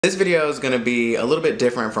This video is going to be a little bit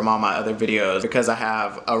different from all my other videos because I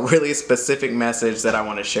have a really specific message that I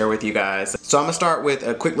want to share with you guys. So I'm going to start with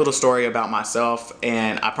a quick little story about myself,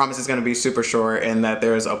 and I promise it's going to be super short and that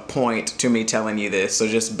there's a point to me telling you this, so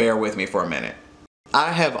just bear with me for a minute.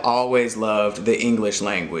 I have always loved the English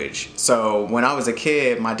language. So when I was a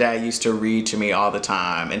kid, my dad used to read to me all the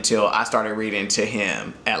time until I started reading to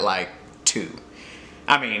him at like 2.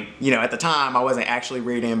 I mean, at the time I wasn't actually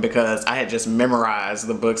reading because I had just memorized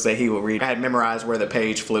the books that he would read. I had memorized where the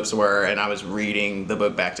page flips were and I was reading the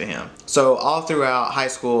book back to him. So all throughout high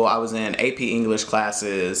school I was in AP English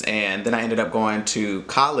classes, and then I ended up going to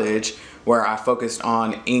college where I focused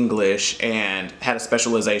on English and had a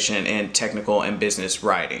specialization in technical and business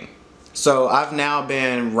writing. So I've now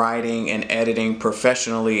been writing and editing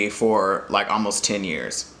professionally for like almost 10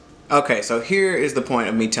 years. Okay, so here is the point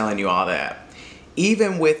of me telling you all that.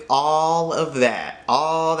 Even with all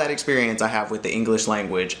that experience I have with the English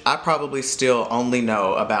language, I probably still only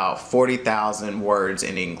know about 40,000 words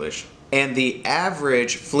in English. And the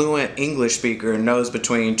average fluent English speaker knows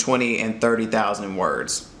between 20 and 30,000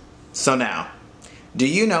 words. So now, do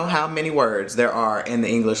you know how many words there are in the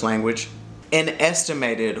English language? An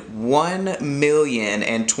estimated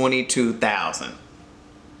 1,022,000.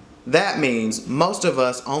 That means most of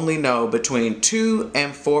us only know between 2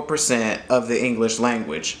 and 4% of the English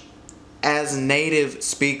language as native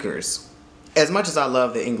speakers. As much as I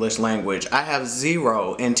love the English language, I have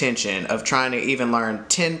zero intention of trying to even learn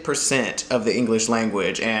 10% of the English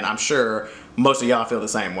language, and I'm sure most of y'all feel the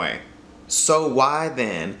same way. So why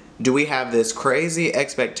then do we have this crazy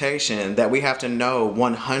expectation that we have to know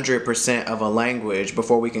 100% of a language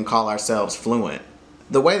before we can call ourselves fluent?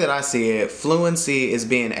 The way that I see it, fluency is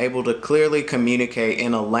being able to clearly communicate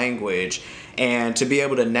in a language and to be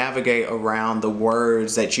able to navigate around the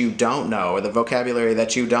words that you don't know or the vocabulary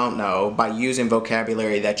that you don't know by using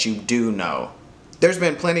vocabulary that you do know. There's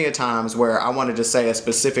been plenty of times where I wanted to say a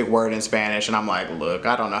specific word in Spanish and I'm like, look,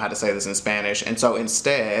 I don't know how to say this in Spanish. And so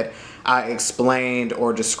instead, I explained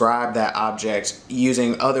or described that object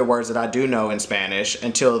using other words that I do know in Spanish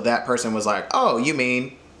until that person was like, oh, you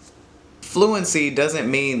mean... Fluency doesn't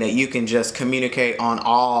mean that you can just communicate on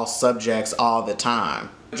all subjects all the time.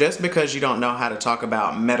 Just because you don't know how to talk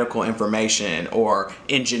about medical information or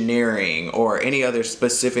engineering or any other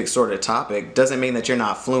specific sort of topic doesn't mean that you're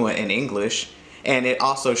not fluent in English. And it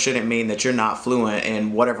also shouldn't mean that you're not fluent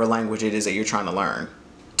in whatever language it is that you're trying to learn.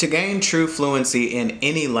 To gain true fluency in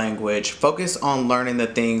any language, focus on learning the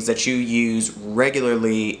things that you use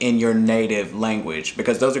regularly in your native language,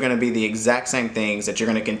 because those are going to be the exact same things that you're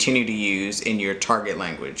going to continue to use in your target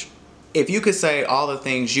language. If you could say all the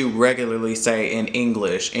things you regularly say in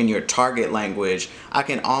English in your target language, I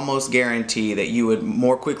can almost guarantee that you would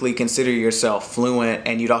more quickly consider yourself fluent,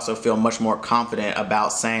 and you'd also feel much more confident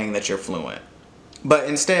about saying that you're fluent. But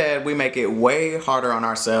instead, we make it way harder on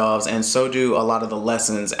ourselves, and so do a lot of the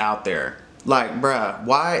lessons out there. Like, bruh,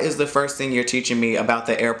 why is the first thing you're teaching me about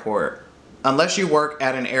the airport? Unless you work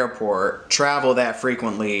at an airport, travel that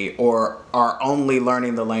frequently, or are only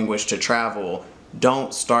learning the language to travel,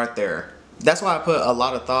 don't start there. That's why I put a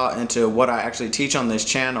lot of thought into what I actually teach on this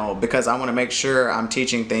channel, because I want to make sure I'm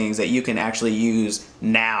teaching things that you can actually use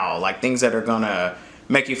now, like things that are gonna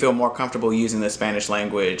make you feel more comfortable using the Spanish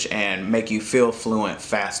language and make you feel fluent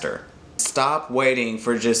faster. Stop waiting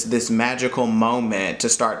for just this magical moment to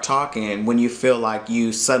start talking when you feel like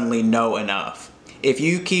you suddenly know enough. If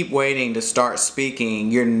you keep waiting to start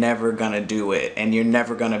speaking, you're never gonna do it and you're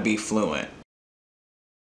never gonna be fluent.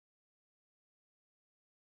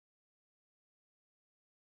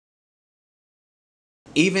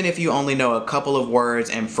 Even if you only know a couple of words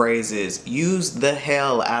and phrases, use the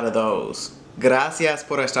hell out of those. Gracias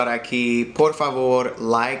por estar aquí. Por favor,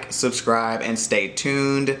 like, subscribe, and stay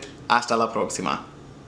tuned. Hasta la próxima.